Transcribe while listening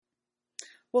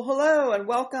Well, hello and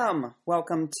welcome.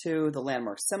 Welcome to the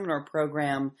Landmark Seminar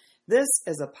Program. This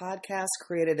is a podcast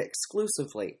created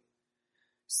exclusively,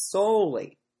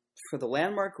 solely for the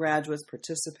Landmark graduates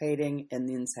participating in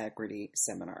the Integrity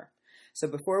Seminar. So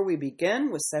before we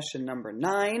begin with session number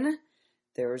 9,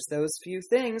 there's those few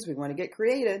things we want to get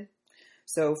created.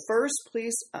 So first,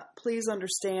 please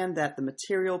understand that the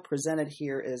material presented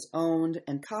here is owned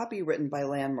and copywritten by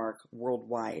Landmark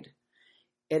worldwide.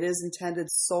 It is intended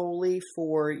solely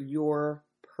for your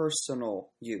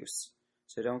personal use.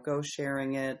 So don't go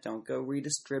sharing it. Don't go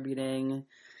redistributing.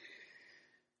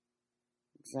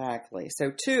 Exactly.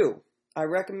 So 2, I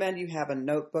recommend you have a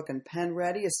notebook and pen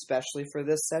ready, especially for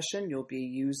this session. You'll be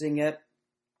using it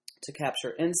to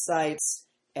capture insights,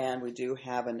 and we do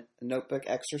have a notebook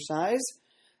exercise.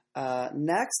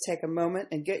 Next, take a moment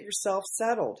and get yourself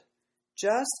settled.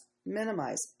 Just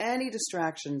minimize any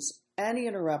distractions, any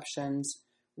interruptions.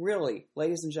 Really,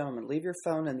 ladies and gentlemen, leave your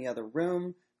phone in the other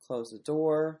room, close the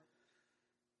door,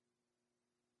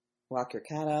 lock your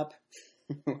cat up,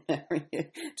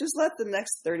 just let the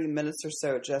next 30 minutes or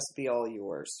so just be all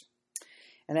yours.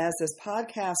 And as this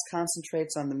podcast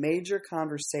concentrates on the major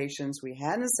conversations we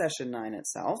had in session 9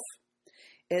 itself,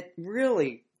 it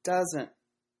really doesn't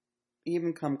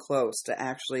even come close to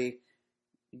actually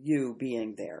you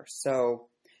being there. So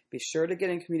be sure to get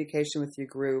in communication with your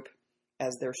group,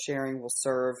 as their sharing will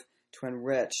serve to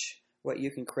enrich what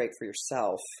you can create for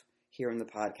yourself here in the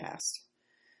podcast.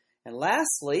 And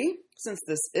lastly, since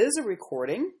this is a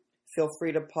recording, feel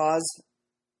free to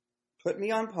put me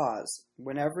on pause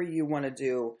whenever you want to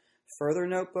do further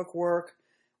notebook work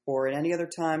or at any other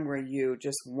time where you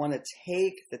just want to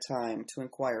take the time to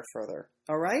inquire further.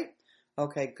 All right?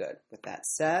 Okay, good. With that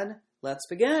said, let's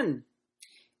begin.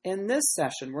 In this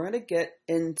session, we're going to get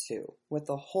into what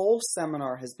the whole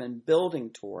seminar has been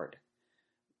building toward,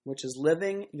 which is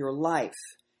living your life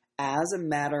as a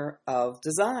matter of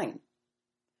design.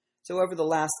 So over the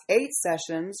last 8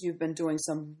 sessions, you've been doing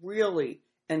some really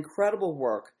incredible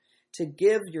work to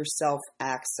give yourself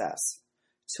access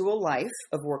to a life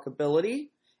of workability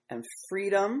and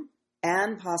freedom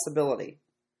and possibility.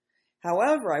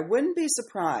 However, I wouldn't be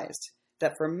surprised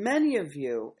that for many of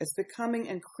you, it's becoming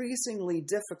increasingly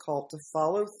difficult to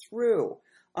follow through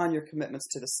on your commitments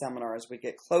to the seminar as we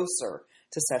get closer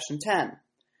to session 10.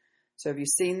 So have you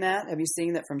seen that? Have you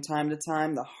seen that from time to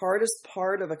time, the hardest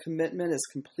part of a commitment is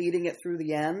completing it through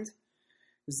the end?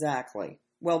 Exactly.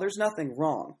 Well, there's nothing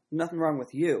wrong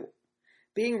with you.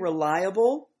 Being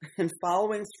reliable and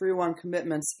following through on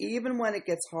commitments, even when it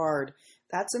gets hard,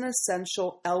 that's an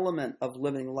essential element of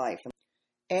living life.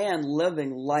 And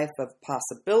living life of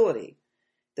possibility.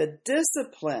 The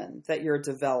discipline that you're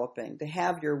developing to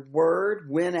have your word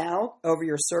win out over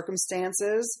your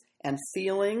circumstances and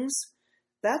feelings,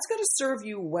 that's going to serve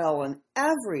you well in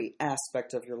every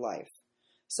aspect of your life.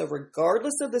 So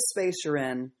regardless of the space you're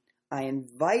in, I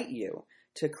invite you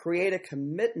to create a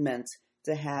commitment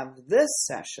to have this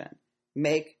session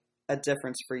make a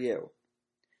difference for you.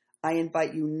 I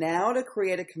invite you now to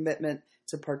create a commitment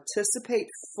to participate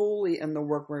fully in the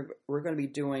work we're going to be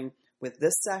doing with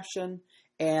this session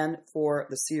and for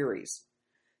the series.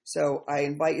 So I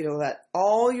invite you to let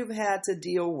all you've had to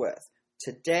deal with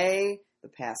today, the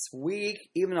past week,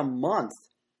 even a month,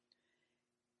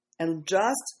 and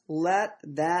just let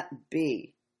that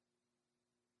be.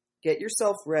 Get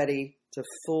yourself ready to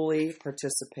fully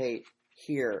participate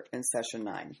here in session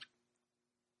 9.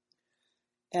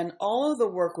 And all of the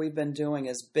work we've been doing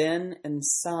has been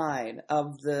inside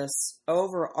of this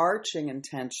overarching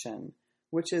intention,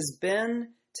 which has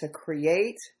been to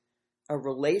create a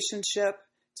relationship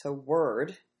to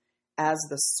word as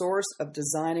the source of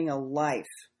designing a life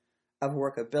of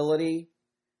workability,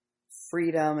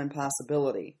 freedom, and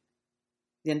possibility.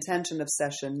 The intention of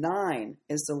session 9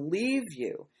 is to leave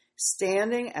you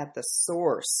standing at the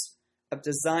source of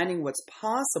designing what's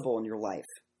possible in your life.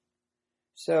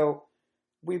 So,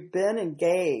 we've been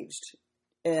engaged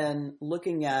in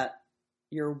looking at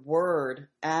your word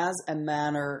as a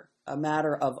matter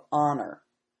of honor.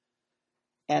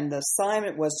 And the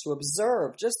assignment was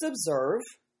to just observe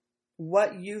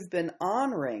what you've been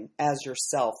honoring as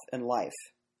yourself in life.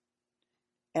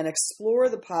 And explore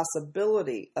the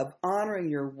possibility of honoring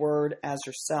your word as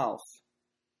yourself.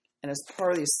 And as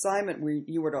part of the assignment,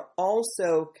 you were to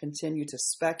also continue to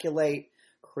speculate,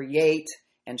 create,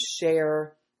 and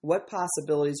share what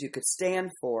possibilities you could stand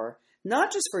for,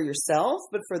 not just for yourself,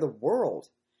 but for the world.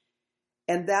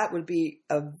 And that would be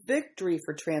a victory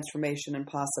for transformation and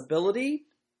possibility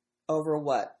over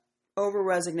what? Over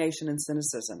resignation and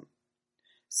cynicism.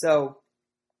 So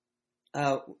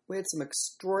we had some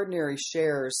extraordinary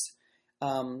shares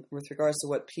with regards to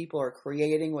what people are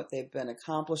creating, what they've been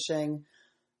accomplishing.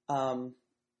 And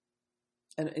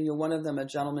one of them, a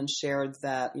gentleman, shared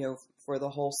that, for the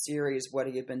whole series, what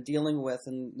he had been dealing with,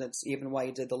 and that's even why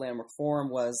he did the Landmark Forum,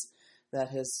 was that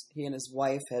he and his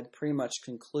wife had pretty much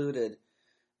concluded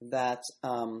that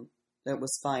it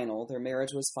was final. Their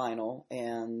marriage was final,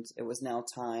 and it was now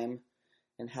time.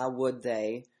 And how would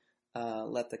they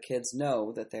let the kids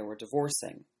know that they were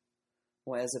divorcing?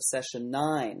 Well, as of session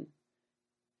 9,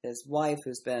 his wife,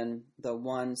 who's been the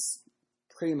one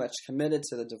pretty much committed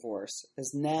to the divorce,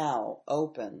 is now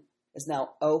open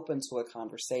to a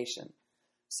conversation.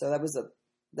 So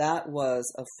that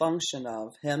was a function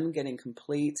of him getting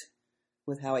complete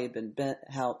with how he had been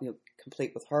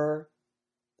complete with her,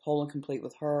 whole and complete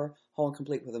with her, whole and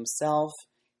complete with himself.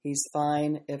 He's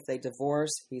fine if they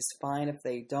divorce. He's fine if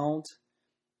they don't.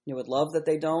 You would love that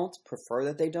they don't, prefer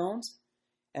that they don't.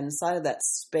 And inside of that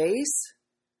space,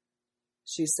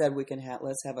 she said,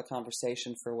 let's have a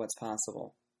conversation for what's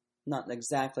possible. Not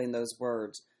exactly in those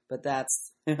words, but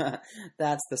that's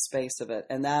the space of it.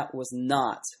 And that was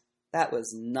not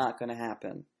going to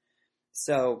happen.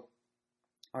 So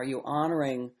are you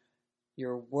honoring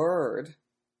your word?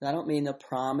 And I don't mean a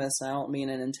promise. I don't mean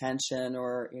an intention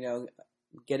or,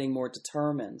 getting more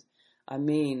determined. I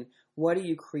mean, what are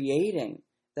you creating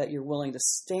that you're willing to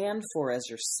stand for as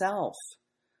yourself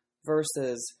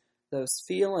versus those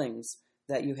feelings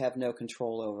that you have no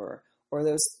control over, or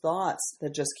those thoughts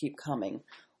that just keep coming,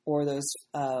 or those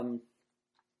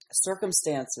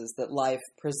circumstances that life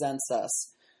presents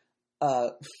us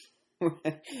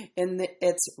in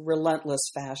its relentless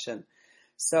fashion.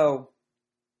 So,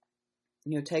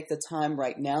 take the time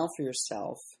right now for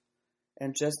yourself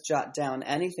and just jot down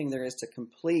anything there is to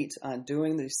complete on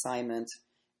doing the assignment,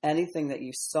 anything that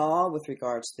you saw with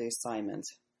regards to the assignment.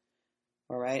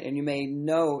 All right. And you may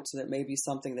note that may be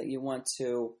something that you want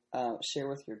to share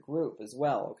with your group as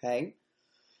well. Okay.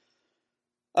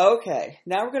 Okay.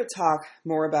 Now we're going to talk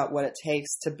more about what it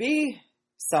takes to be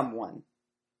someone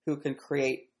who can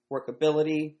create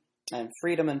workability and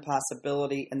freedom and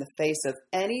possibility in the face of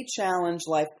any challenge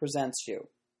life presents you.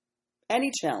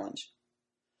 Any challenge.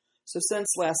 So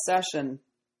since last session,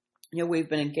 we've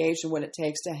been engaged in what it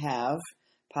takes to have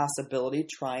possibility,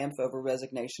 triumph over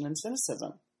resignation and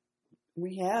cynicism.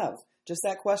 We have just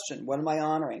that question. What am I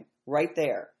honoring? Right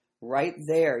there,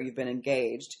 you've been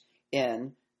engaged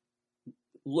in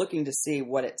looking to see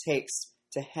what it takes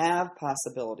to have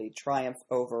possibility, triumph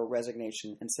over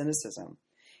resignation and cynicism.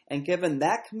 And given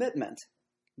that commitment,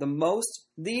 the most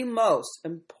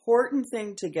important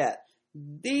thing to get,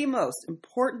 the most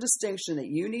important distinction that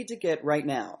you need to get right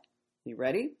now, you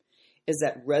ready? Is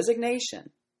that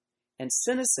resignation and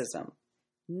cynicism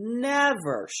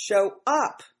never show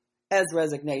up as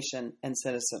resignation and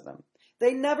cynicism.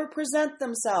 They never present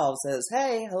themselves as,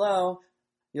 hey, hello,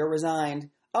 you're resigned.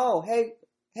 Oh,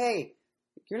 hey,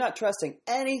 you're not trusting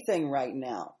anything right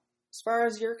now. As far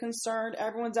as you're concerned,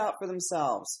 everyone's out for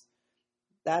themselves.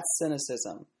 That's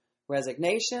cynicism.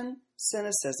 Resignation,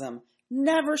 cynicism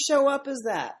never show up as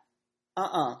that.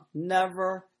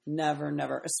 Never, never,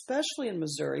 never. Especially in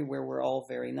Missouri where we're all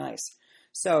very nice.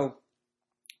 So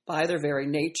by their very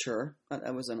nature,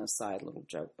 that was an aside little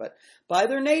joke, but by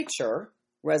their nature,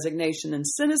 resignation and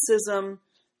cynicism,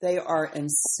 they are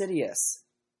insidious.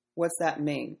 What's that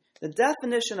mean? The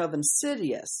definition of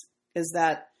insidious is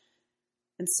that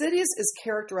insidious is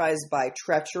characterized by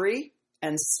treachery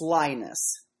and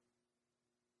slyness.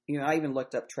 I even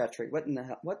looked up treachery. What in the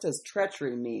hell? What does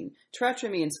treachery mean? Treachery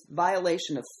means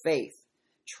violation of faith,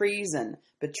 treason,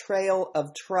 betrayal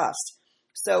of trust.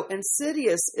 So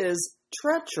insidious is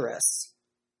treacherous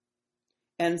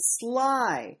and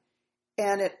sly,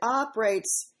 and it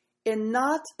operates in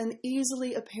not an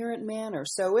easily apparent manner.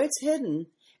 So it's hidden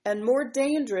and more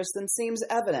dangerous than seems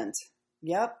evident.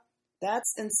 Yep,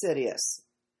 that's insidious.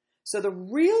 So the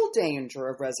real danger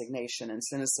of resignation and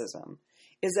cynicism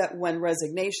is that when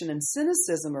resignation and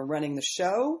cynicism are running the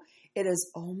show, it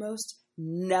is almost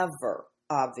never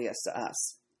obvious to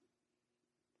us.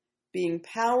 Being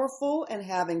powerful and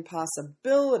having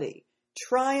possibility,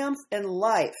 triumph in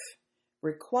life,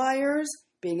 requires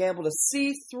being able to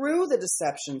see through the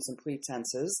deceptions and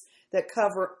pretenses that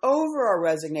cover over our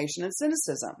resignation and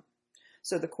cynicism.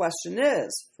 So the question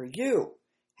is, for you,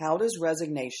 how does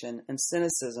resignation and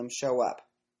cynicism show up?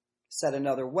 Said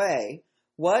another way,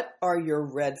 what are your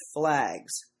red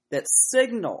flags that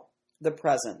signal the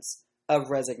presence of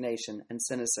resignation and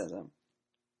cynicism?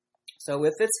 So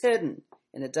if it's hidden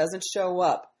and it doesn't show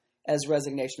up as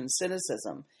resignation and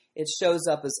cynicism, it shows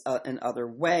up as in other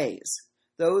ways.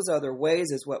 Those other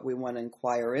ways is what we want to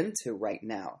inquire into right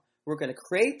now. We're going to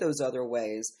create those other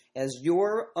ways as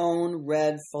your own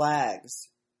red flags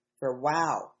for,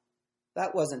 wow,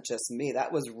 that wasn't just me.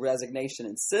 That was resignation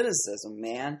and cynicism,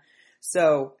 man.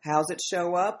 So how's it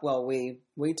show up? Well,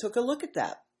 we took a look at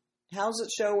that. How's it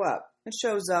show up? It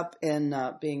shows up in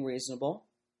being reasonable.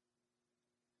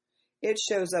 It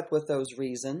shows up with those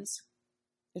reasons.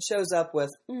 It shows up with,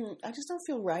 I just don't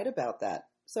feel right about that.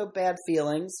 So bad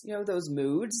feelings, those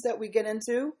moods that we get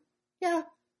into. Yeah.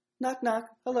 Knock, knock.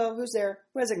 Hello, who's there?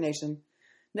 Resignation.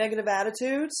 Negative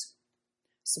attitudes.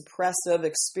 Suppressive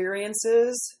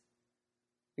experiences.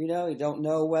 You don't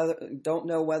know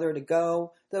whether to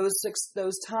go.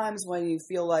 Those times when you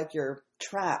feel like you're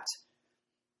trapped.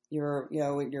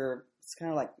 It's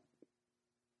kind of like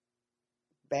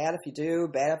bad if you do,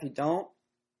 bad if you don't.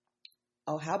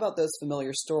 Oh, how about those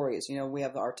familiar stories? We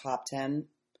have our top 10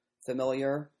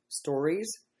 familiar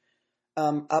stories.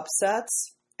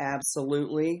 Upsets,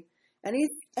 absolutely.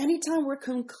 Anytime we're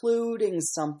concluding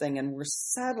something and we're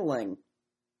settling,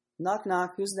 knock,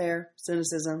 knock, who's there?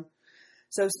 Cynicism.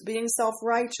 So being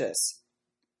self-righteous,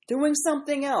 doing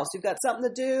something else. You've got something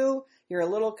to do. You're a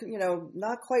little,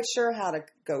 not quite sure how to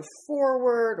go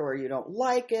forward, or you don't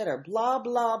like it, or blah,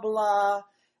 blah, blah.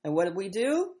 And what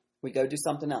do? We go do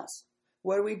something else.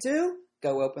 What do?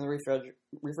 Go open the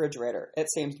refrigerator. It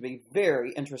seems to be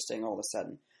very interesting all of a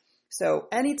sudden. So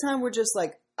anytime we're just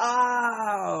like,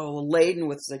 laden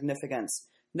with significance,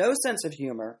 no sense of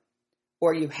humor,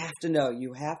 or you have to know,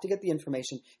 you have to get the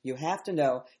information, you have to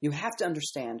know, you have to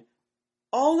understand,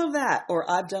 all of that, or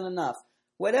I've done enough.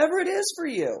 Whatever it is for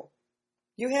you,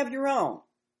 you have your own.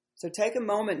 So take a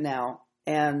moment now,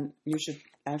 and you should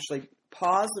actually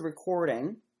pause the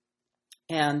recording.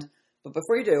 But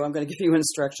before you do, I'm going to give you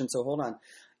instructions, so hold on.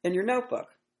 In your notebook,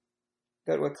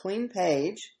 go to a clean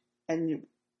page, and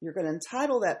you're going to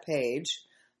entitle that page,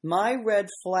 My Red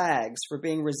Flags for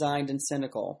Being Resigned and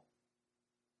Cynical.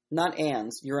 Not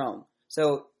ands, your own.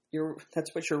 So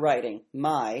that's what you're writing.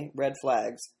 My red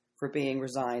flags for being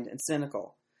resigned and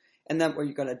cynical. And then what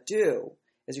you're going to do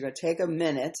is you're going to take a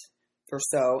minute or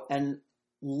so and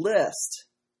list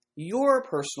your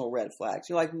personal red flags.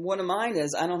 You're like, one of mine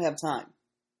is, I don't have time.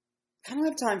 I don't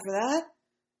have time for that.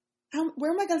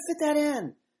 Where am I going to fit that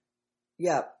in?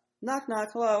 Yep. Knock, knock.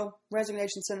 Hello.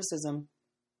 Resignation, cynicism.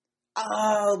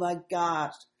 Oh my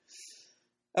gosh.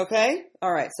 Okay.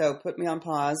 All right. So put me on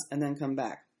pause and then come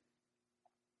back.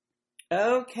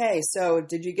 Okay. So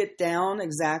did you get down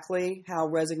exactly how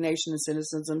resignation and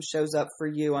cynicism shows up for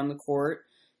you on the court?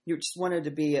 You just wanted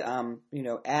to be,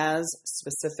 as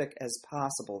specific as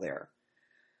possible there.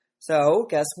 So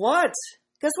guess what?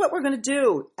 Guess what we're going to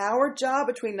do? Our job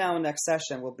between now and next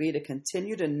session will be to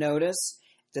continue to notice,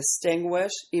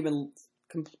 distinguish, even,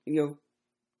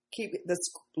 keep this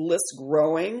list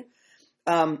growing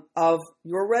of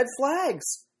your red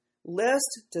flags.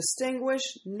 List, distinguish,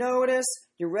 notice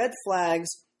your red flags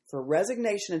for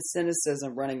resignation and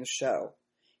cynicism running the show.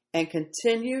 And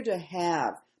continue to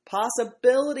have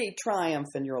possibility triumph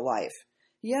in your life.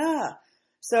 Yeah.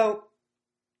 So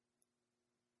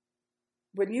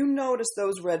when you notice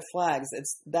those red flags,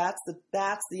 that's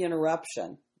the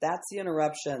interruption. That's the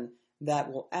interruption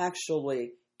that will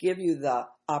actually give you the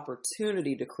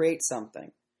opportunity to create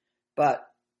something. But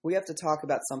we have to talk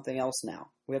about something else now.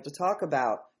 We have to talk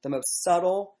about the most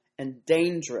subtle and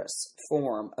dangerous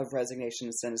form of resignation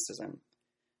and cynicism.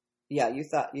 Yeah, you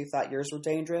thought yours were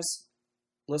dangerous?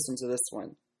 Listen to this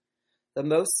one. The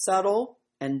most subtle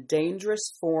and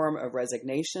dangerous form of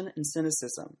resignation and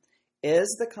cynicism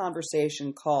is the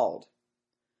conversation called,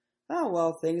 oh,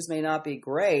 well, things may not be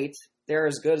great. They're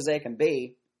as good as they can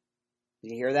be.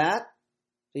 Did you hear that?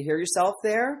 Did you hear yourself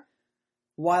there?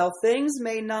 While things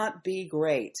may not be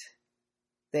great,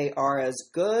 they are as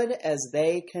good as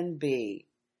they can be.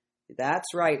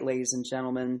 That's right, ladies and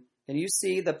gentlemen. Can you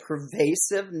see the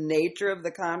pervasive nature of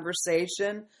the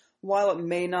conversation? While it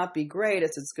may not be great,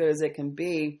 it's as good as it can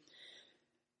be.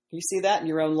 You see that in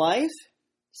your own life?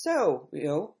 So,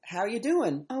 how are you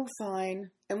doing? Oh, fine.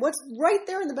 And what's right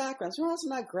there in the background? Well, it's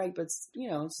not great, but it's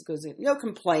as good as it. No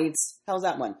complaints. How's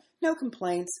that one? No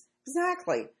complaints.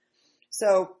 Exactly.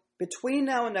 So, between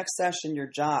now and next session, your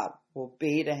job will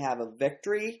be to have a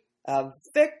victory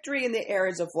in the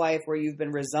areas of life where you've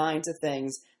been resigned to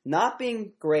things not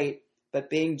being great, but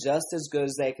being just as good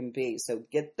as they can be. So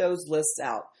get those lists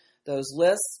out. Those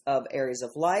lists of areas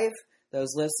of life,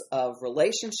 those lists of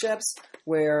relationships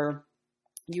where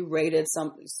you rated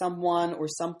someone or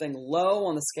something low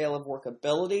on the scale of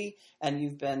workability and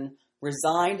you've been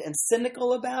resigned and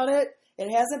cynical about it.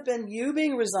 It hasn't been you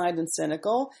being resigned and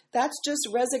cynical. That's just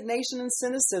resignation and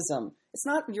cynicism. It's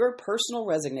not your personal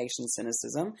resignation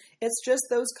cynicism. It's just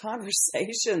those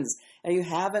conversations. And you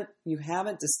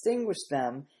haven't distinguished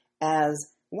them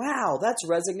as, wow, that's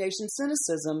resignation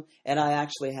cynicism, and I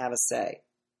actually have a say.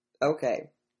 Okay.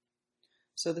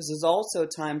 So this is also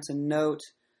time to note,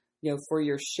 for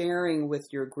your sharing with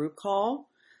your group call,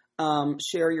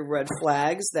 share your red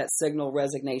flags that signal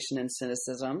resignation and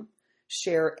cynicism.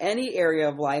 Share any area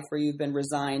of life where you've been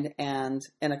resigned and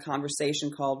in a conversation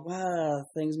called, well,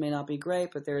 things may not be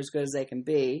great, but they're as good as they can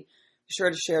be. Be sure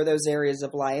to share those areas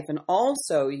of life. And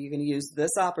also you can use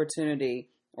this opportunity,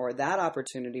 or that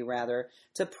opportunity rather,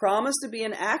 to promise to be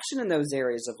in action in those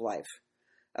areas of life.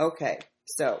 Okay,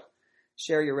 so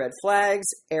share your red flags,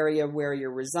 area where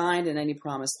you're resigned, and any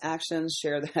promised actions.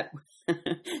 Share that,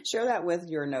 share that with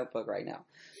your notebook right now.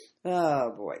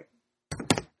 Oh boy.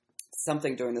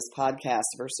 Something doing this podcast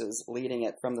versus leading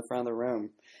it from the front of the room.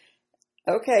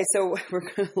 Okay, so we're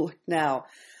going to look now.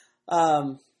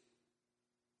 All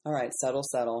right,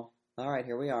 settle. All right,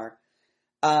 here we are.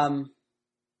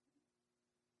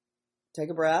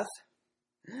 Take a breath.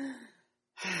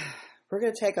 We're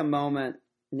going to take a moment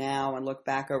now and look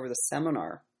back over the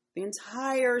seminar, the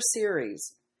entire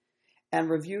series, and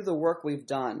review the work we've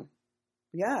done.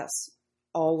 Yes,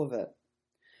 all of it.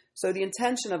 So the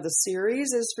intention of the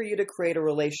series is for you to create a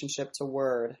relationship to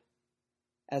Word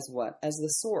as what? As the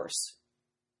source.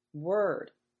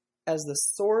 Word as the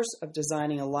source of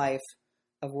designing a life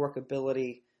of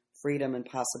workability, freedom, and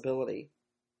possibility.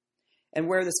 And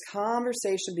where this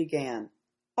conversation began,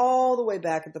 all the way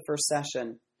back at the first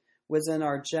session, was in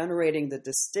our generating the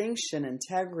distinction,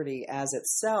 integrity as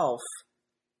itself,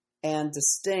 and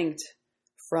distinct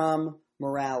from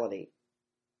morality.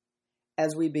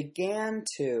 As we began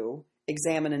to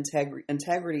examine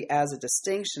integrity as a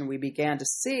distinction, we began to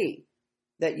see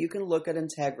that you can look at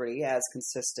integrity as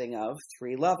consisting of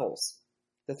 3 levels.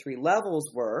 The 3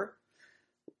 levels were,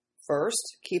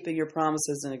 first, keeping your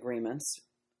promises and agreements.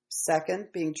 Second,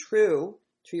 being true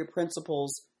to your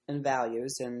principles and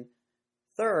values. And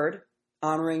third,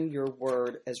 honoring your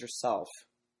word as yourself.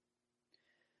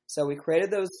 So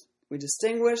we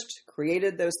distinguished,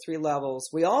 created those 3 levels.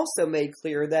 We also made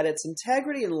clear that it's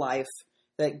integrity in life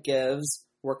that gives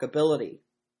workability.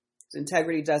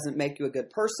 Integrity doesn't make you a good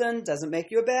person, doesn't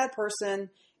make you a bad person.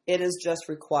 It is just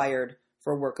required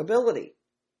for workability.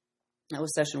 That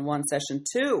was session 1. Session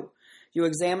 2, you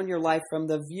examine your life from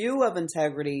the view of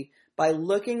integrity by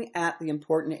looking at the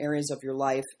important areas of your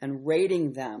life and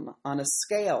rating them on a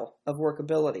scale of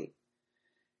workability.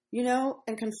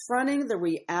 And confronting the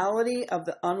reality of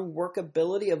the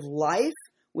unworkability of life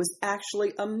was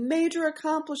actually a major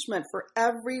accomplishment for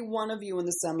every one of you in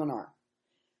the seminar.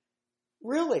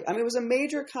 Really, it was a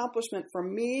major accomplishment for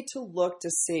me to look to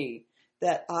see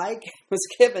that I was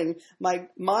giving my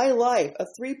life a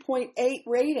 3.8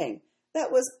 rating.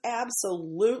 That was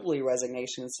absolutely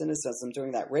resignation and cynicism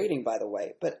doing that rating, by the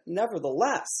way. But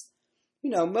nevertheless,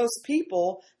 most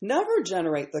people never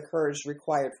generate the courage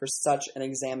required for such an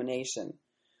examination.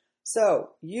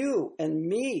 So you and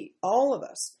me, all of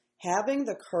us, having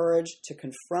the courage to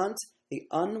confront the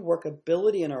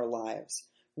unworkability in our lives,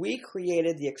 we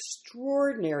created the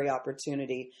extraordinary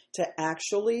opportunity to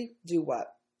actually do what?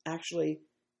 Actually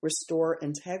restore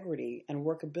integrity and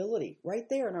workability right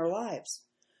there in our lives.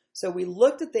 So we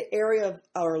looked at the area of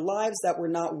our lives that were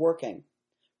not working,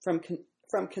 from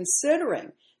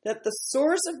considering that the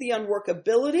source of the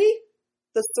unworkability,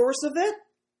 the source of it,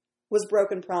 was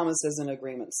broken promises and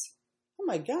agreements. Oh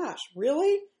my gosh,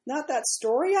 really? Not that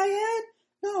story I had?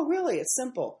 No, really, it's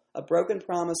simple. A broken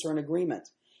promise or an agreement.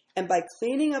 And by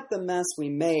cleaning up the mess we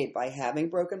made by having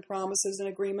broken promises and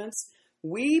agreements,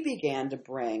 we began to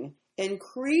bring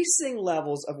increasing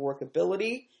levels of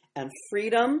workability and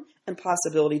freedom and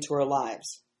possibility to our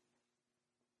lives.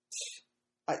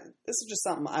 This is just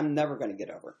something I'm never going to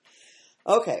get over.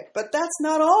 Okay, but that's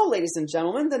not all, ladies and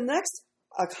gentlemen. The next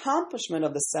accomplishment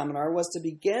of the seminar was to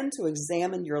begin to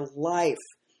examine your life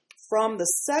from the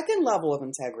second level of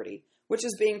integrity, which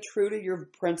is being true to your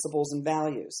principles and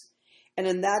values. And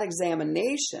in that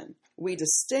examination, we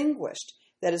distinguished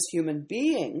that as human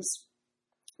beings,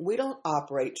 we don't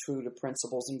operate true to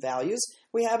principles and values.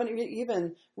 We haven't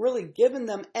even really given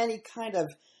them any kind of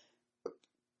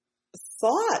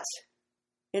thought.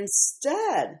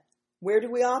 Instead, where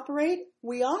do we operate?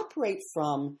 We operate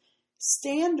from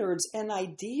standards and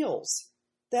ideals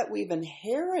that we've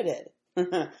inherited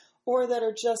or that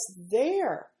are just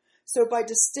there. So by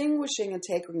distinguishing and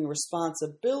taking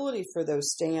responsibility for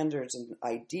those standards and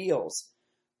ideals,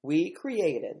 we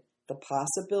created the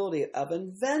possibility of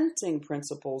inventing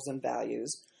principles and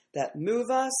values that move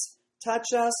us, touch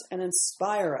us, and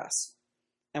inspire us.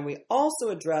 And we also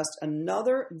addressed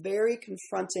another very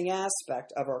confronting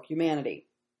aspect of our humanity.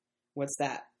 What's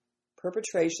that?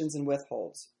 Perpetrations and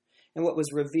withholds. And what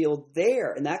was revealed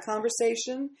there in that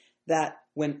conversation, that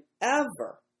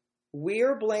whenever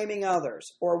we're blaming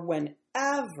others or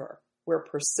whenever we're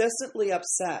persistently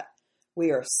upset,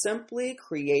 we are simply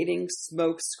creating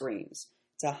smoke screens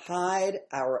to hide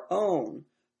our own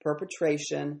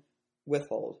perpetration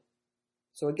withhold.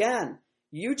 So again,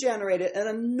 you generated an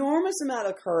enormous amount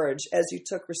of courage as you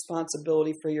took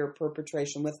responsibility for your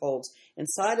perpetration withholds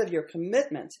inside of your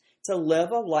commitment to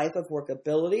live a life of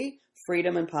workability,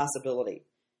 freedom, and possibility.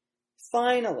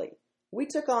 Finally, we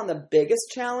took on the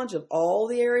biggest challenge of all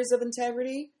the areas of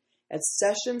integrity. At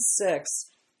session 6,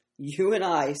 you and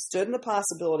I stood in the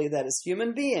possibility that as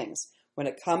human beings, when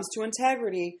it comes to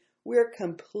integrity, we're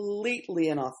completely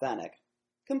inauthentic.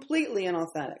 Completely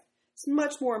inauthentic. It's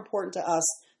much more important to us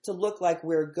to look like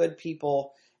we're good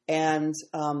people and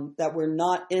that we're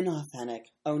not inauthentic.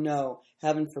 Oh no,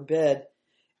 heaven forbid.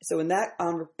 So in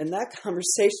that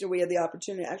conversation, we had the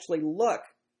opportunity to actually look,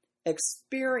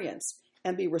 experience,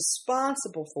 and be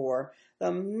responsible for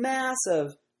the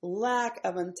massive lack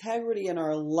of integrity in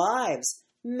our lives.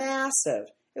 Massive.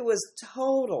 It was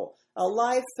total. A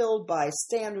life filled by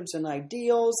standards and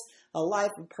ideals, a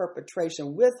life of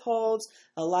perpetration withholds,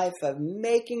 a life of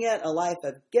making it, a life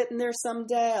of getting there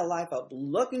someday, a life of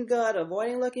looking good,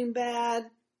 avoiding looking bad.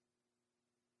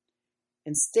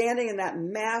 And standing in that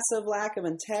massive lack of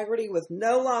integrity with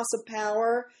no loss of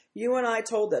power, you and I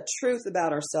told the truth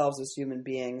about ourselves as human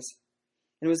beings.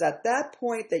 And it was at that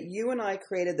point that you and I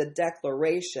created the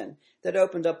declaration that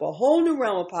opened up a whole new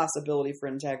realm of possibility for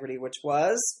integrity, which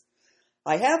was,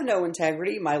 I have no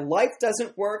integrity, my life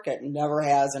doesn't work, it never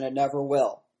has, and it never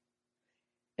will.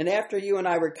 And after you and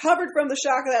I recovered from the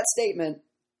shock of that statement,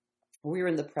 we were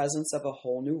in the presence of a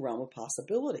whole new realm of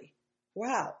possibility.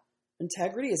 Wow,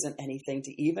 integrity isn't anything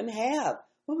to even have.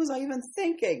 What was I even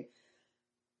thinking?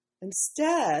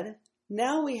 Instead,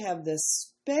 now we have this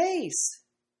space.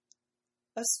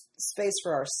 A space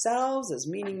for ourselves as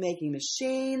meaning-making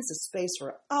machines, a space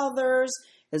for others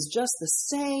is just the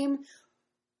same.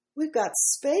 We've got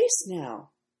space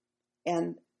now.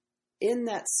 And in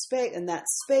that space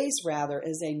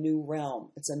is a new realm.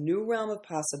 It's a new realm of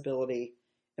possibility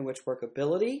in which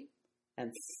workability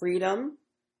and freedom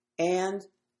and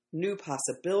new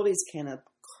possibilities can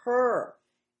occur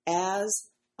as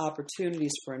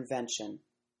opportunities for invention.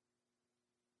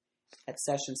 At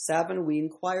session 7, we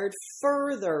inquired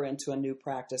further into a new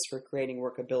practice for creating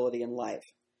workability in life.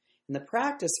 And the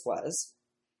practice was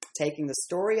taking the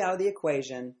story out of the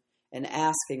equation and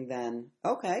asking then,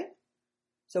 okay,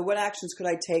 so what actions could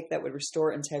I take that would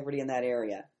restore integrity in that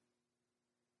area?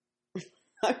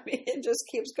 I mean, it just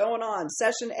keeps going on.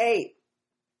 Session 8,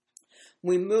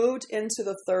 we moved into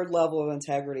the third level of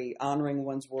integrity, honoring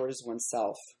one's word as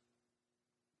oneself.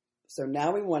 So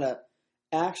now we want to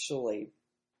actually...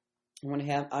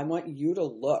 I want you to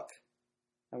look.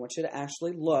 I want you to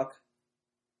actually look,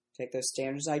 take those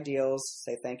standards ideals,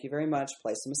 say thank you very much,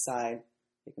 place them aside.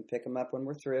 You can pick them up when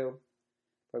we're through.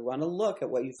 But we want to look at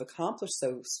what you've accomplished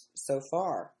so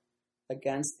far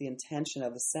against the intention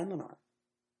of the seminar.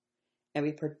 And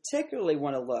we particularly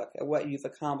want to look at what you've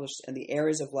accomplished in the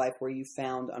areas of life where you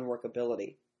found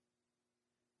unworkability.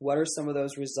 What are some of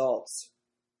those results?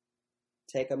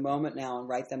 Take a moment now and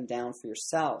write them down for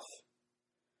yourself.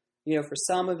 You know, for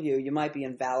some of you, you might be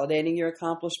invalidating your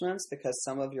accomplishments because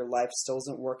some of your life still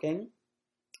isn't working.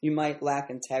 You might lack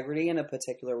integrity in a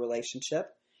particular relationship,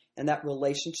 and that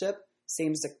relationship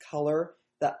seems to color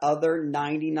the other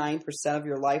 99% of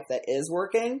your life that is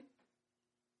working.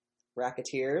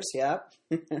 Racketeers, yep.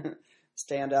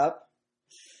 Stand up.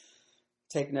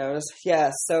 Take notice.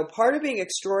 Yes, so part of being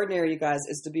extraordinary, you guys,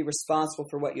 is to be responsible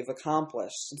for what you've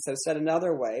accomplished. And so said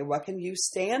another way, what can you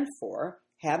stand for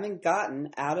having gotten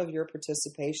out of your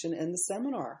participation in the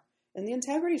seminar, in the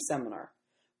integrity seminar?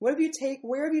 Where have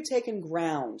you taken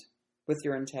ground with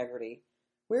your integrity?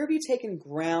 Where have you taken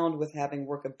ground with having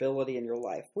workability in your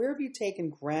life? Where have you taken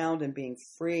ground in being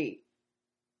free?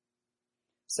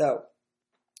 So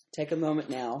take a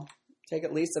moment now, take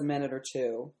at least a minute or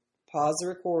two, pause the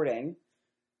recording,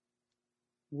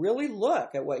 really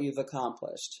look at what you've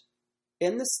accomplished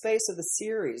in the space of the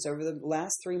series over the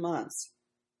last 3 months.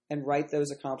 And write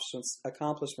those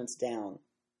accomplishments down.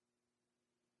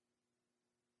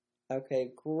 Okay,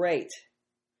 great.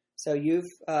 So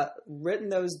you've written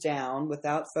those down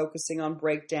without focusing on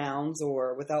breakdowns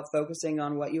or without focusing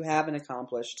on what you haven't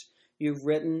accomplished. You've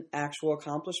written actual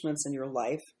accomplishments in your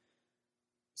life,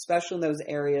 especially in those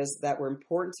areas that were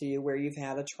important to you where you've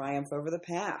had a triumph over the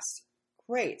past.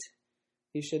 Great.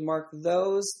 You should mark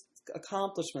those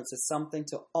accomplishments as something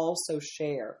to also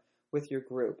share with your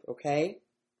group, okay?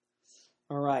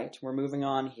 All right, we're moving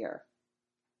on here.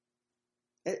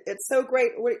 It's so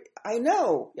great. I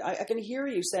know. I can hear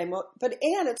you saying, well, but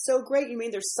Anne, it's so great. You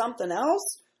mean there's something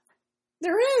else?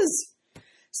 There is.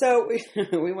 So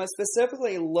we want to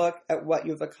specifically look at what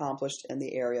you've accomplished in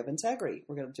the area of integrity.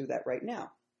 We're going to do that right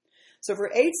now. So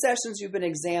for 8 sessions, you've been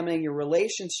examining your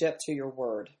relationship to your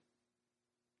word.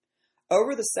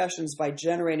 Over the sessions, by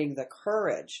generating the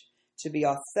courage to be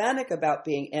authentic about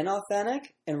being inauthentic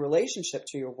in relationship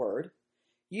to your word,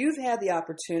 you've had the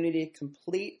opportunity to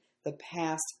complete the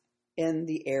past in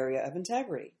the area of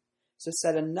integrity. So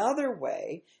said another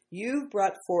way, you've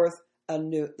brought forth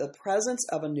the presence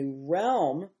of a new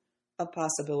realm of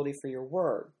possibility for your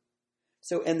word.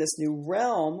 So in this new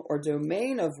realm or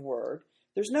domain of word,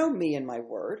 there's no me in my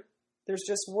word. There's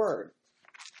just word.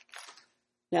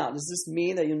 Now, does this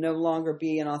mean that you'll no longer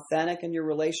be inauthentic in your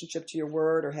relationship to your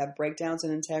word or have breakdowns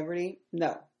in integrity?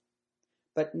 No.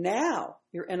 But now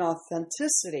your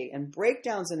inauthenticity and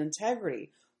breakdowns in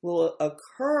integrity will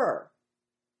occur.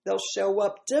 They'll show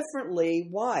up differently.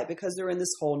 Why? Because they're in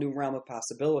this whole new realm of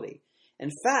possibility.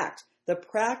 In fact, the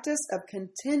practice of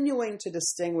continuing to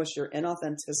distinguish your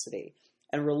inauthenticity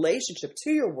and relationship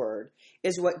to your word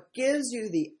is what gives you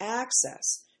the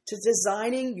access to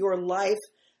designing your life,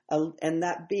 and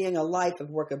that being a life of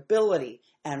workability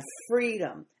and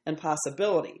freedom and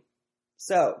possibility.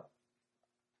 So,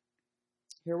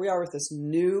 here we are with this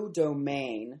new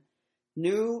domain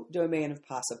of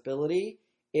possibility.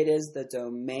 It is the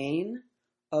domain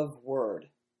of word.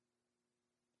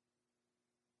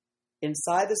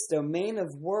 Inside this domain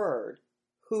of word,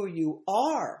 who you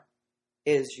are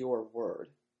is your word.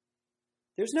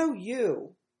 There's no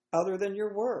you other than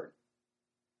your word.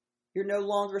 You're no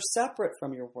longer separate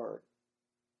from your word.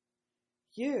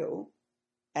 You,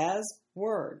 as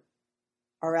word,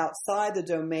 are outside the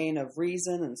domain of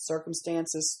reason and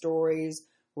circumstances, stories,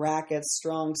 rackets,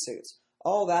 strong suits.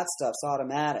 All that stuff's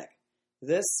automatic.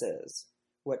 This is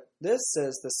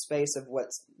the space of what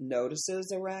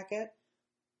notices a racket.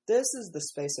 This is the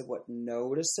space of what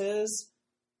notices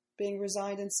being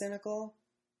resigned and cynical.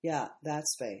 Yeah, that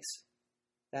space.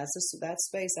 That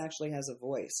space actually has a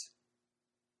voice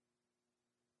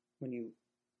when you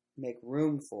make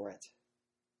room for it.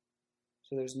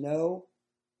 So there's no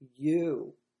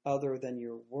you other than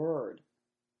your word,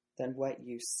 than what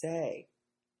you say.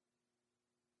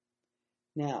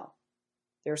 Now,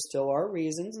 there still are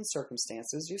reasons and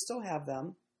circumstances. You still have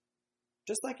them.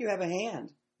 Just like you have a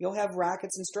hand. You'll have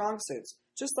rackets and strong suits.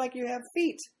 Just like you have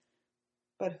feet.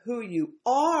 But who you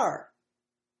are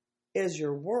is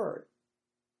your word.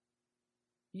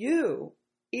 You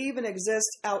even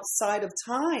exist outside of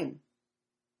time.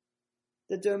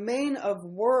 The domain of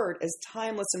word is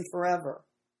timeless and forever.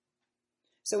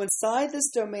 So inside this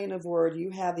domain of word,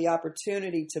 you have the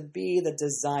opportunity to be the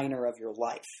designer of your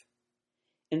life.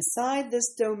 Inside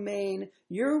this domain,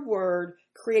 your word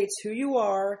creates who you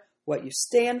are, what you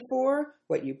stand for,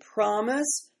 what you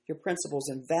promise, your principles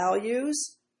and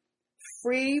values.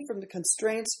 Free from the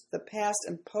constraints the past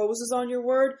imposes on your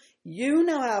word, you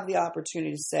now have the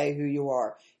opportunity to say who you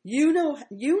are. You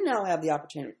now have the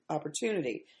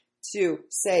opportunity to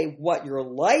say what your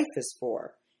life is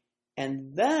for.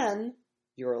 And then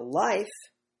your life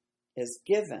is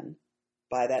given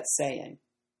by that saying.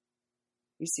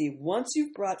 You see, once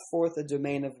you've brought forth a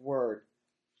domain of word,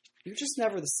 you're just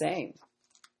never the same.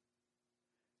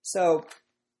 So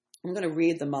I'm going to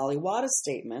read the Maliwada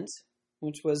statement,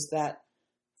 which was that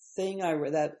thing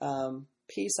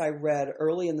piece I read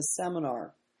early in the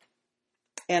seminar.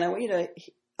 And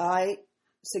I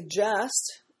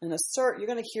suggest and assert you're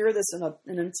going to hear this in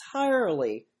an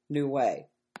entirely new way.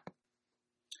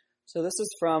 So this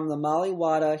is from the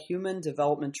Maliwada Human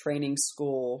Development Training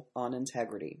School on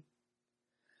Integrity.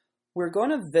 We're going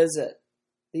to visit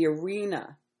the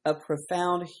arena of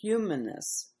profound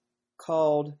humanness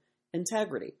called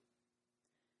integrity.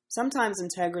 Sometimes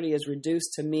integrity is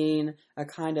reduced to mean a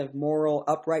kind of moral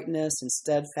uprightness and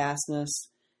steadfastness,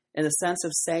 in the sense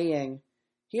of saying,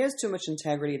 he has too much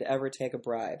integrity to ever take a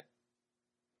bribe.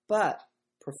 But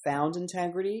profound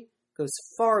integrity goes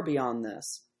far beyond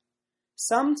this.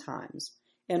 Sometimes,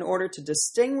 in order to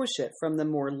distinguish it from the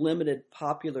more limited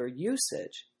popular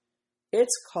usage,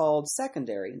 it's called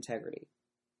secondary integrity.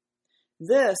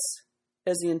 This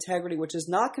is the integrity which is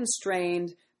not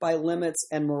constrained by limits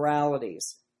and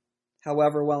moralities,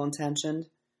 however well-intentioned.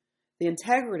 The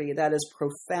integrity that is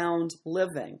profound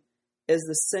living is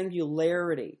the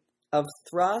singularity of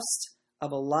thrust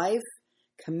of a life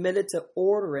committed to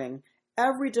ordering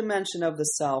every dimension of the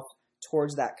self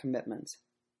towards that commitment.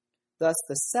 Thus,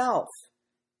 the self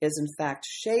is in fact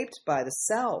shaped by the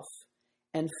self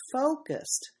and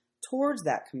focused towards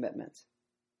that commitment.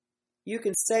 You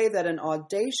can say that an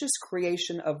audacious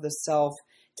creation of the self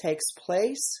takes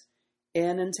place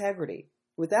in integrity,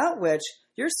 without which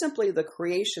you're simply the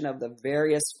creation of the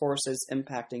various forces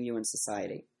impacting you in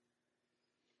society.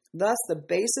 Thus, the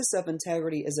basis of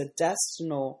integrity is a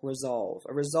destinal resolve,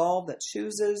 a resolve that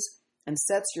chooses and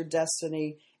sets your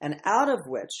destiny, and out of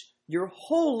which your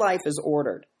whole life is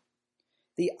ordered.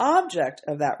 The object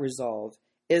of that resolve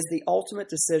is the ultimate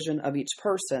decision of each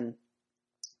person,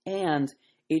 and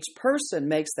each person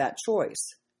makes that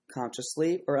choice,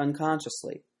 consciously or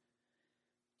unconsciously.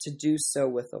 To do so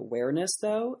with awareness,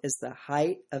 though, is the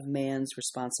height of man's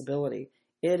responsibility.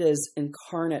 It is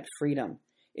incarnate freedom.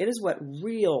 It is what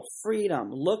real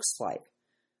freedom looks like.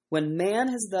 When man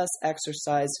has thus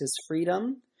exercised his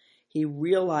freedom, he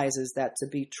realizes that to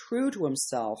be true to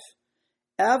himself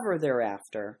ever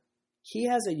thereafter, he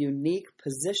has a unique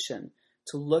position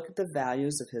to look at the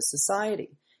values of his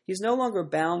society. He's no longer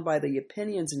bound by the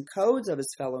opinions and codes of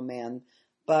his fellow man,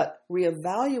 but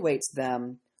reevaluates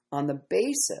them on the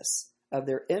basis of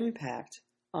their impact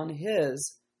on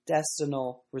his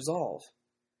destinal resolve.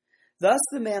 Thus,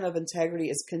 the man of integrity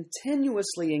is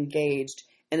continuously engaged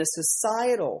in a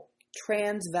societal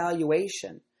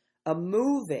transvaluation, a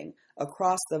moving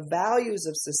across the values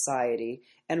of society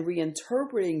and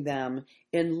reinterpreting them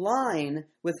in line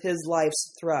with his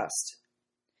life's thrust.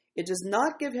 It does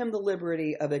not give him the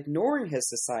liberty of ignoring his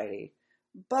society,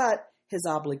 but his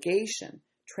obligation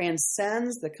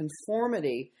transcends the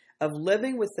conformity of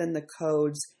living within the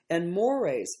codes and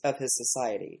mores of his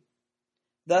society.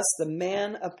 Thus, the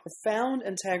man of profound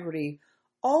integrity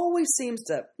always seems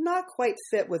to not quite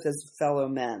fit with his fellow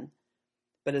men,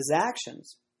 but his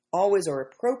actions always are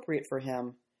appropriate for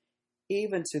him,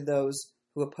 even to those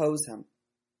who oppose him.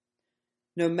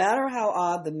 No matter how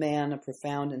odd the man of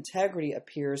profound integrity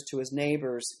appears to his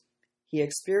neighbors, he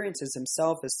experiences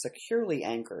himself as securely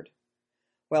anchored.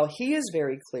 While he is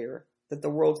very clear that the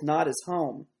world's not his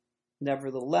home,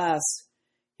 nevertheless,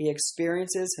 he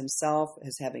experiences himself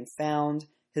as having found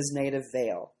his native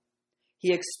vale.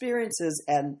 He experiences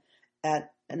an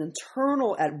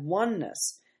internal at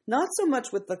oneness, not so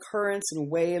much with the currents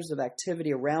and waves of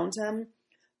activity around him,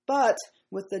 but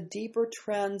with the deeper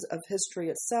trends of history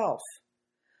itself.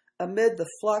 Amid the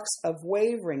flux of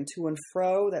wavering to and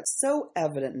fro that's so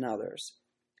evident in others,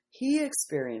 he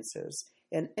experiences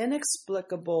an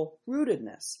inexplicable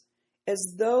rootedness,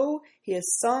 as though he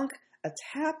has sunk a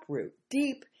taproot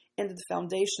deep into the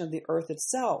foundation of the earth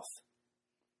itself.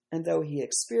 And though he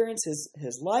experiences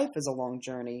his life as a long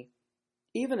journey,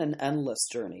 even an endless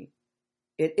journey,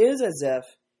 it is as if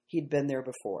he'd been there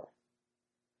before.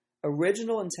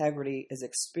 Original integrity is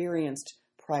experienced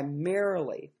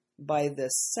primarily by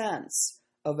this sense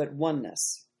of at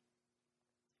oneness.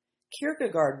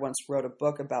 Kierkegaard once wrote a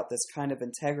book about this kind of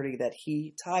integrity that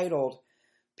he titled,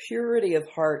 "Purity of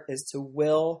Heart is to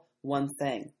Will One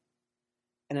Thing."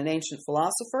 And an ancient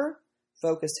philosopher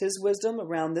focused his wisdom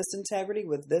around this integrity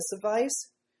with this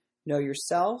advice: know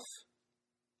yourself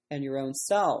and your own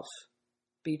self.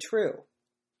 Be true.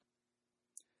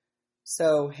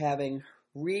 So, having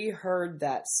reheard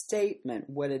that statement,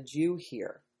 what did you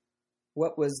hear?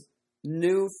 What was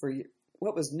new for you?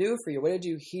 What was new for you? What did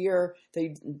you hear that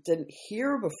you didn't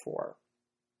hear before?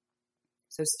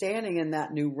 So standing in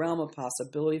that new realm of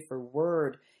possibility for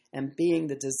word and being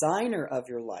the designer of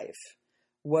your life,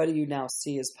 what do you now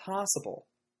see as possible?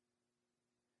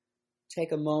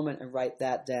 Take a moment and write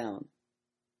that down.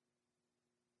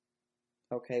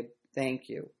 Okay, thank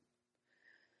you.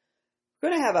 We're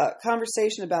going to have a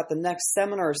conversation about the next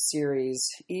seminar series,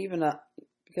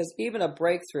 because even a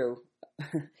breakthrough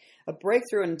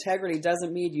in integrity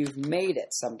doesn't mean you've made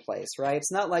it someplace, right?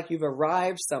 It's not like you've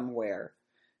arrived somewhere.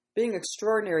 Being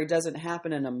extraordinary doesn't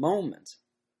happen in a moment.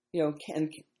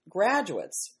 And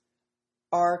graduates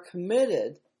are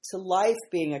committed to life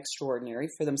being extraordinary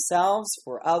for themselves,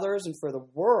 for others, and for the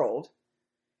world.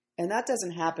 And that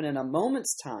doesn't happen in a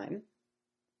moment's time.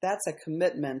 That's a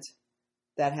commitment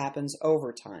that happens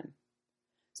over time.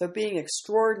 So being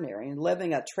extraordinary and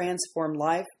living a transformed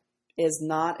life is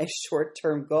not a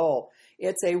short-term goal.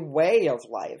 It's a way of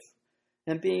life.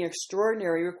 And being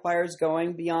extraordinary requires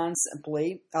going beyond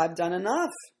simply, I've done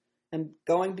enough, and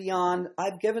going beyond,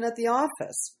 I've given at the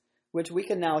office, which we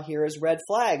can now hear as red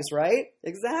flags, right?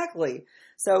 Exactly.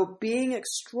 So being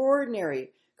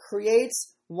extraordinary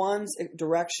creates one's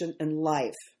direction in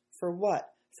life. For what?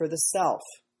 For the self.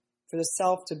 For the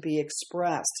self to be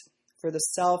expressed. For the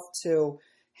self to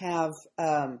have,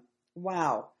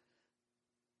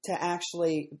 to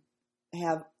actually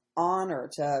have honor,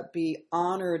 to be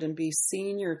honored and be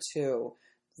senior to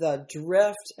the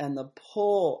drift and the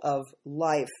pull of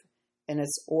life and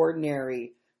its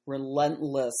ordinary,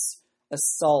 relentless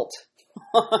assault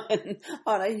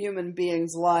on a human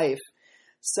being's life.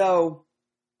 So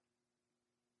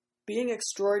being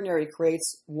extraordinary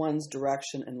creates one's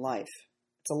direction in life.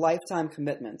 It's a lifetime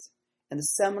commitment. And the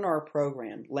seminar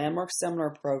program, Landmark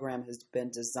Seminar Program, has been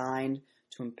designed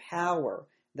to empower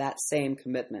that same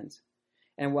commitment.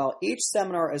 And while each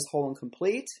seminar is whole and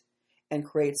complete and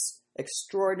creates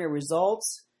extraordinary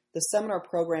results, the seminar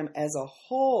program as a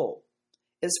whole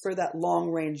is for that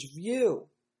long-range view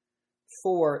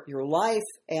for your life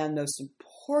and, most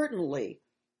importantly,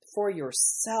 for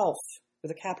yourself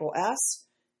with a capital S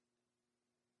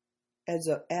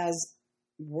as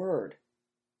word.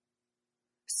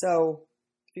 So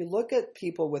if you look at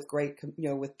people with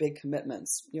with big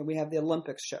commitments, we have the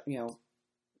Olympics,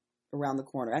 around the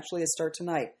corner. Actually, they start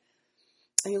tonight.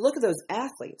 And you look at those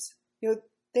athletes,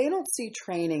 they don't see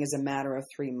training as a matter of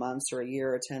 3 months or a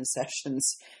year or 10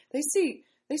 sessions. They see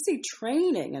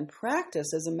training and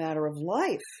practice as a matter of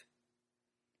life.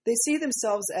 They see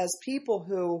themselves as people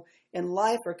who in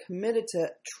life are committed to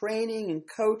training and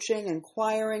coaching,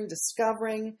 inquiring,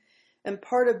 discovering. And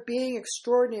part of being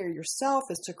extraordinary yourself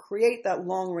is to create that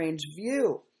long-range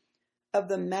view of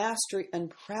the mastery and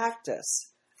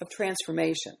practice of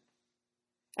transformation.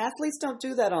 Athletes don't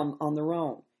do that on their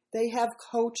own. They have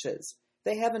coaches.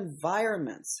 They have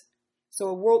environments.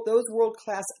 So those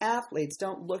world-class athletes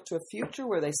don't look to a future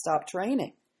where they stop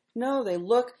training. No, they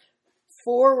look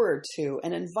forward to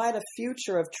and invite a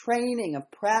future of training,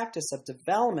 of practice, of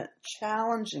development,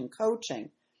 challenge, and coaching.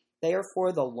 They are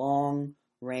for the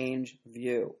long-range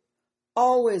view.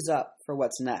 Always up for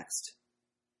what's next.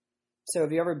 So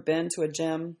have you ever been to a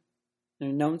gym?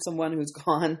 Known someone who's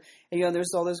gone, and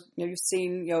there's all this, you've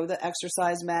seen, the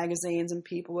exercise magazines and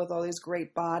people with all these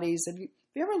great bodies. Have you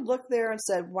ever looked there and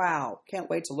said, wow,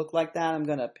 can't wait to look like that. I'm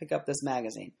going to pick up this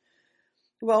magazine.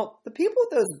 Well, the people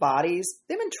with those bodies,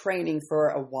 they've been training for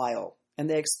a while, and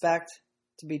they expect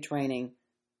to be training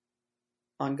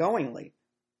ongoingly.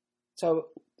 So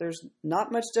there's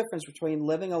not much difference between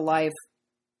living a life,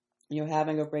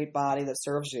 having a great body that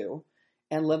serves you,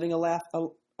 and living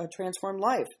a transformed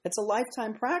life. It's a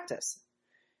lifetime practice.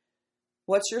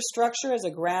 What's your structure as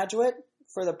a graduate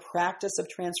for the practice of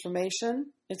transformation?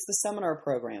 It's the seminar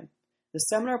program. The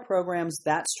seminar program's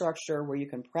that structure where you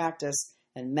can practice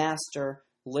and master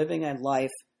living a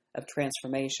life of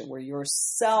transformation, where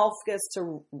yourself gets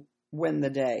to win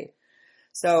the day.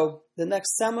 So the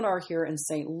next seminar here in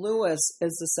St. Louis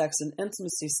is the Sex and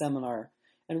Intimacy Seminar.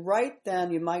 And right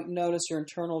then you might notice your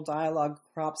internal dialogue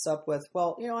crops up with,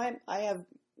 well,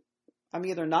 I'm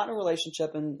either not in a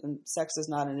relationship and sex is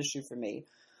not an issue for me,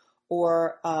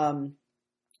 or I'm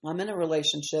in a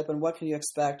relationship and what can you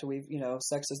expect?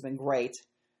 Sex has been great.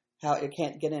 How it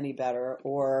can't get any better,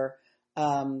 or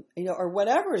or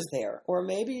whatever is there, or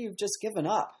maybe you've just given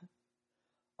up,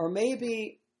 or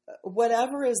maybe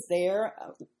whatever is there.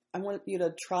 I want you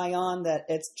to try on that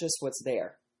it's just what's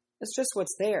there. It's just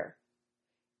what's there.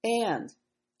 And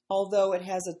although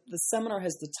the seminar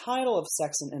has the title of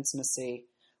Sex and Intimacy,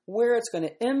 where it's going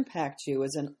to impact you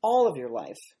is in all of your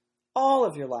life. All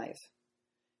of your life.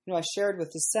 I shared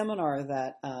with the seminar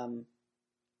that, and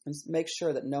make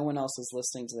sure that no one else is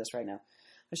listening to this right now.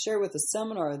 I shared with the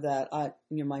seminar that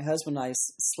my husband and I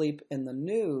sleep in the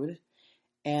nude,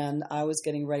 and I was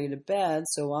getting ready to bed,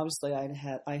 so obviously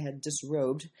I had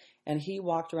disrobed, and he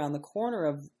walked around the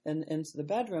corner and into the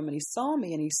bedroom, and he saw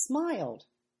me, and he smiled.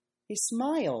 He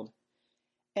smiled.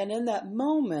 And in that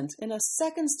moment, in a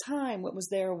second's time, what was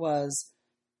there was,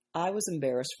 I was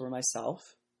embarrassed for myself.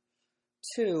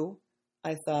 2,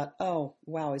 I thought, oh,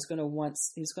 wow, he's going to want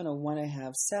to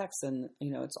have sex, and,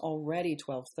 it's already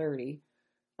 12:30.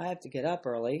 I have to get up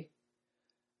early.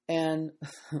 And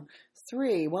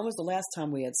 3, when was the last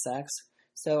time we had sex?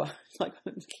 So, I'm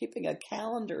keeping a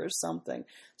calendar or something.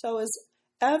 So I was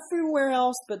everywhere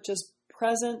else but just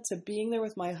present to being there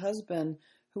with my husband,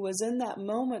 who was in that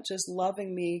moment just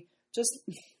loving me, just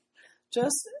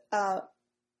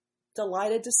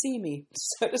delighted to see me,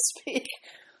 so to speak.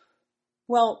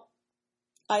 Well,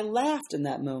 I laughed in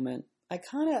that moment. I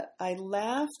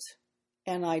laughed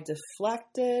and I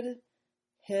deflected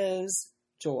his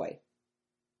joy.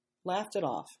 Laughed it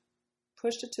off,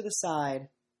 pushed it to the side,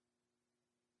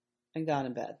 and got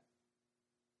in bed.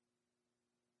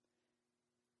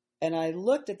 And I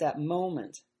looked at that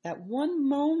moment, that one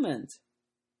moment,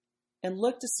 and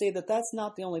look to see that that's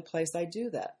not the only place I do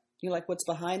that. What's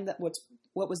behind that?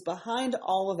 What was behind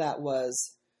all of that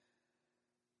was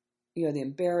the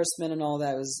embarrassment and all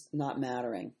that was not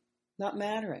mattering. Not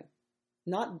mattering.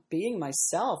 Not being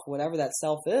myself, whatever that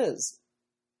self is.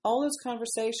 All those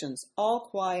conversations, all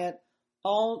quiet,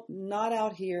 all not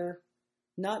out here,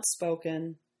 not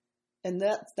spoken. And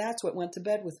that's what went to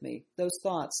bed with me, those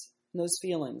thoughts, those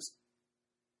feelings.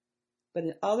 But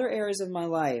in other areas of my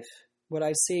life, what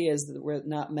I see is that where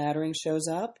not mattering shows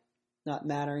up,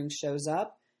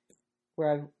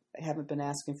 where I haven't been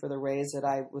asking for the raise that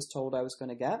I was told I was going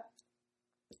to get.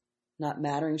 Not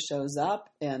mattering shows up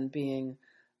and being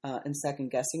and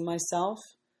second guessing myself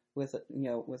with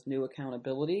new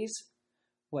accountabilities.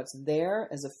 What's there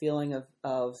is a feeling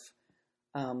of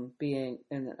being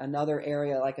in another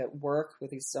area, like at work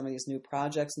with some of these new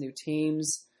projects, new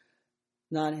teams,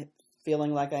 not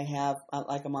feeling like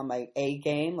like I'm on my A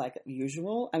game like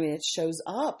usual. I mean, it shows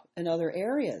up in other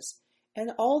areas,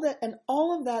 and all of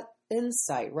that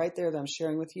insight right there that I'm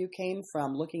sharing with you came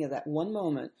from looking at that one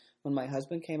moment when my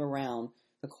husband came around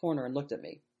the corner and looked at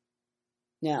me.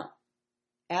 Now,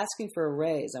 asking for a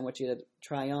raise I want you to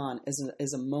try on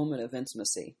is a moment of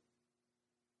intimacy.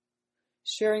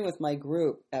 Sharing with my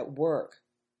group at work,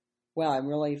 wow, I'm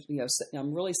really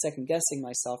second guessing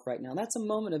myself right now. That's a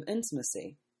moment of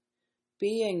intimacy.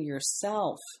 Being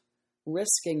yourself,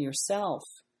 risking yourself,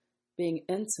 being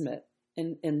intimate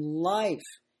in life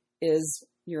is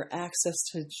your access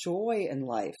to joy in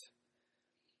life.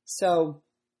 So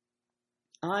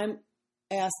I'm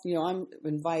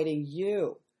inviting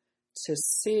you to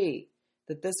see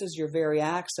that this is your very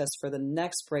access for the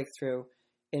next breakthrough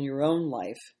in your own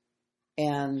life.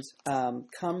 And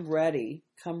come ready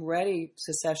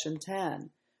to session 10.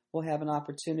 We'll have an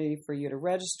opportunity for you to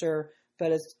register,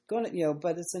 but it's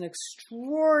an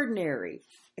extraordinary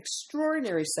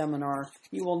seminar.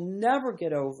 You will never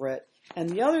get over it. And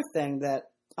the other thing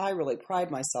that I really pride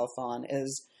myself on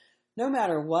is no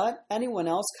matter what, anyone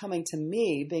else coming to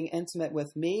me, being intimate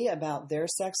with me about their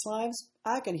sex lives,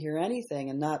 I can hear anything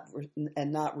and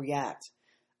not react.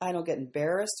 I don't get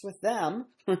embarrassed with them.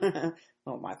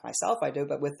 Well, myself I do,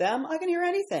 but with them, I can hear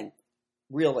anything.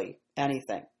 Really,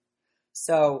 anything.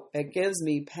 So it gives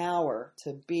me power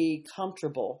to be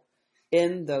comfortable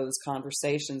in those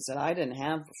conversations that I didn't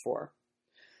have before.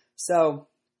 So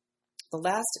the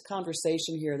last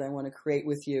conversation here that I want to create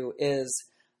with you is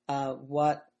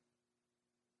what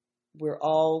we're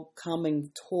all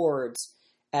coming towards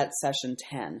at session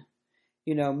 10.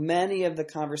 Many of the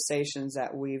conversations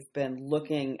that we've been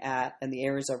looking at in the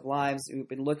areas of lives, we've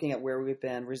been looking at where we've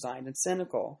been resigned and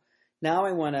cynical. Now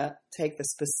I want to take the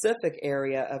specific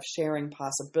area of sharing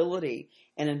possibility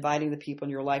and inviting the people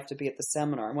in your life to be at the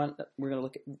seminar. We're going to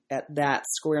look at that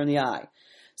square in the eye.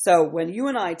 So when you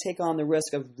and I take on the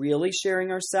risk of really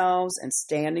sharing ourselves and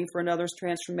standing for another's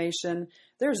transformation,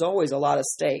 there's always a lot at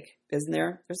stake, isn't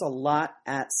there? There's a lot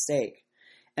at stake.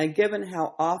 And given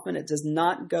how often it does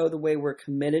not go the way we're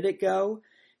committed it go,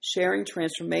 sharing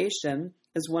transformation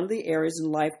is one of the areas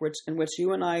in life in which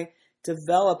you and I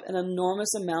develop an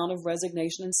enormous amount of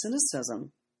resignation and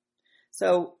cynicism.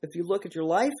 So if you look at your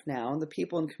life now and the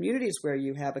people and communities where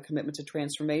you have a commitment to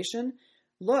transformation,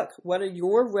 look, what are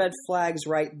your red flags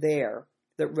right there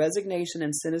that resignation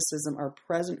and cynicism are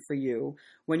present for you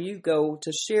when you go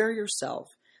to share yourself,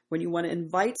 when you want to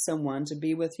invite someone to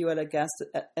be with you as a guest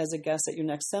at your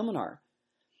next seminar.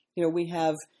 We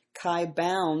have Kai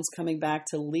Bounds coming back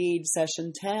to lead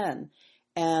session 10.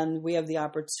 And we have the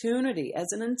opportunity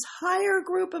as an entire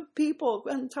group of people,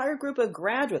 an entire group of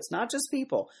graduates, not just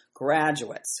people,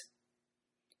 graduates,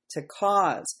 to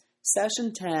cause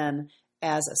session 10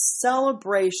 as a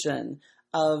celebration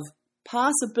of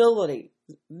possibility,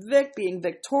 being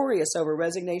victorious over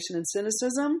resignation and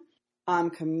cynicism.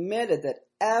 I'm committed that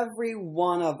every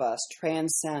one of us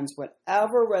transcends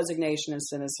whatever resignation and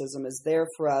cynicism is there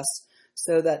for us,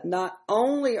 so that not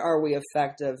only are we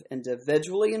effective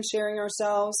individually in sharing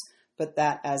ourselves, but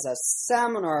that as a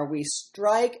seminar, we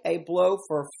strike a blow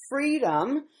for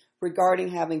freedom regarding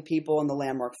having people in the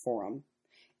Landmark Forum.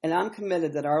 And I'm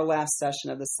committed that our last session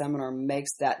of the seminar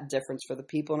makes that difference for the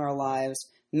people in our lives,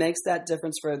 makes that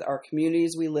difference for our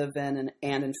communities we live in,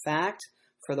 and in fact,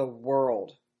 for the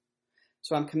world.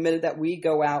 So I'm committed that we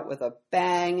go out with a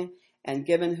bang, and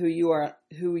given who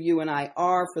you and I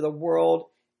are for the world,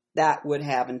 that would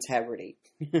have integrity.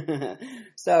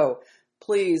 So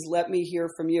please let me hear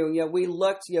from you. We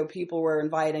looked, people were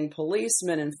inviting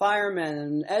policemen and firemen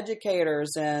and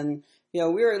educators, and, we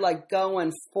were like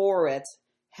going for it,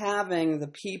 having the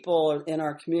people in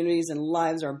our communities and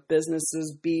lives, our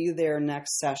businesses be there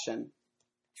next session,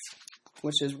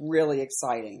 which is really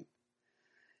exciting.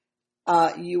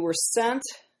 You were sent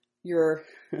your,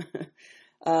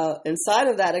 inside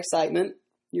of that excitement,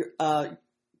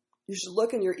 You should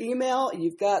look in your email.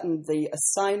 You've gotten the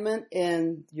assignment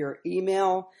in your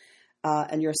email.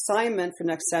 And your assignment for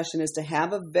next session is to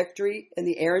have a victory in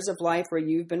the areas of life where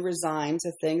you've been resigned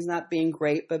to things not being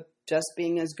great, but just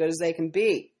being as good as they can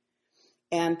be.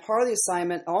 And part of the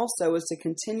assignment also is to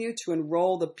continue to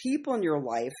enroll the people in your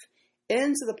life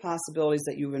into the possibilities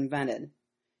that you've invented.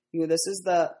 This is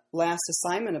the last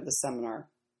assignment of the seminar.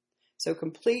 So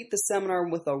complete the seminar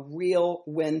with a real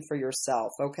win for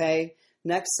yourself, okay?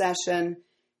 Next session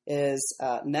is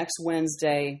next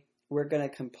Wednesday. We're going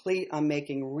to complete on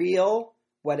making real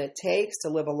what it takes to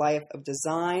live a life of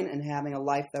design and having a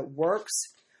life that works.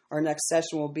 Our next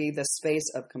session will be the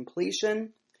space of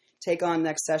completion. Take on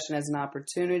next session as an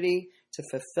opportunity to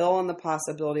fulfill on the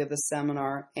possibility of the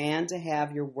seminar and to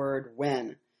have your word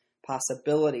win.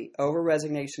 Possibility over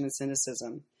resignation and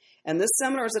cynicism. And this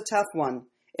seminar is a tough one.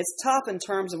 It's tough in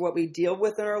terms of what we deal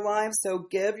with in our lives, so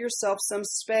give yourself some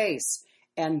space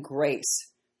and grace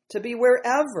to be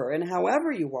wherever and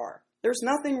however you are. There's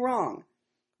nothing wrong.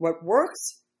 What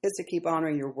works is to keep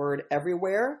honoring your word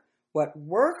everywhere. What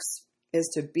works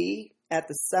is to be at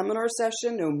the seminar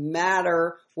session no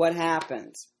matter what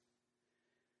happens.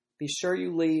 Be sure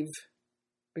you leave.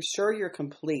 Be sure you're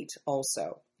complete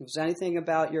also. If there's anything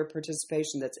about your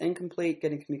participation that's incomplete,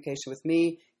 get in communication with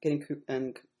me, get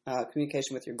in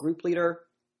communication with your group leader.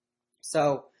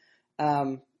 So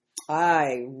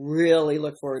I really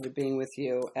look forward to being with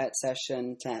you at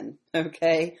session 10.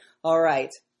 Okay? All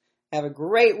right. Have a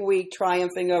great week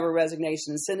triumphing over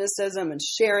resignation and cynicism and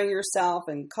sharing yourself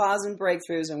and causing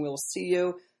breakthroughs, and we'll see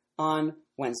you on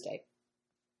Wednesday.